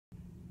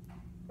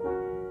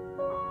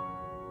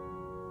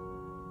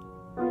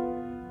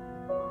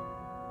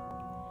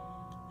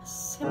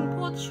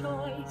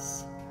single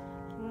choice,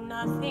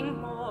 nothing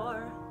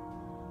more,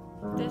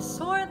 this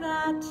or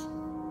that,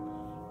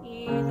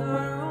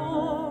 either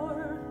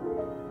or.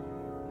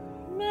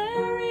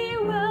 Marry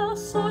well,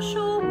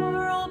 social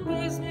world,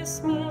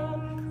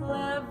 businessman,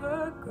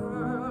 clever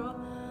girl,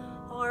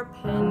 or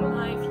pin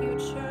my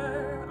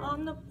future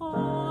on the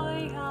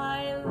boy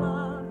I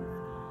love.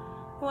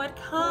 What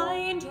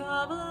kind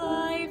of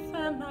life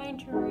am I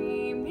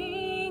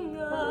dreaming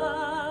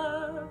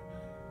of?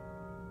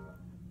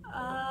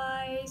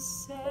 I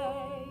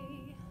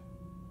say,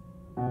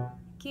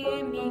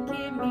 gimme,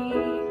 gimme,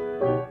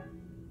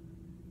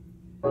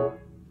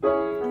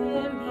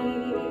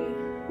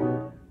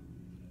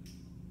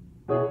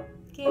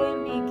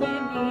 gimme,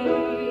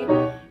 gimme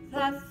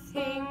that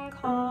thing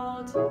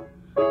called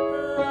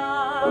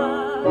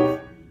love.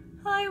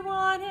 I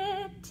want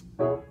it.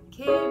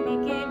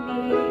 Gimme,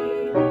 gimme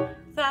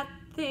that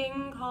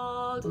thing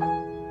called love.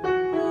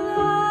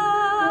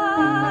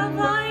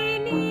 I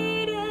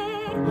need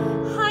it.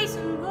 Highs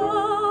and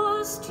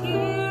lows,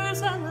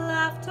 tears and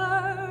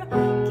laughter.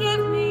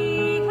 Give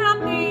me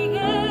happy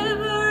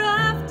ever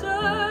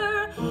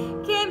after.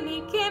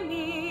 Gimme,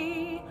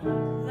 gimme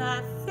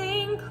that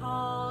thing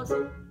called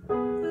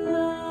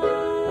love.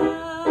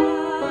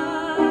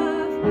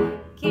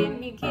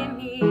 Gimme,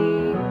 gimme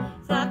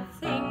that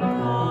thing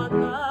called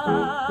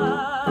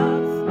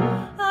love.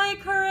 I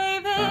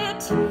crave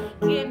it.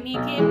 Gimme,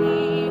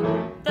 gimme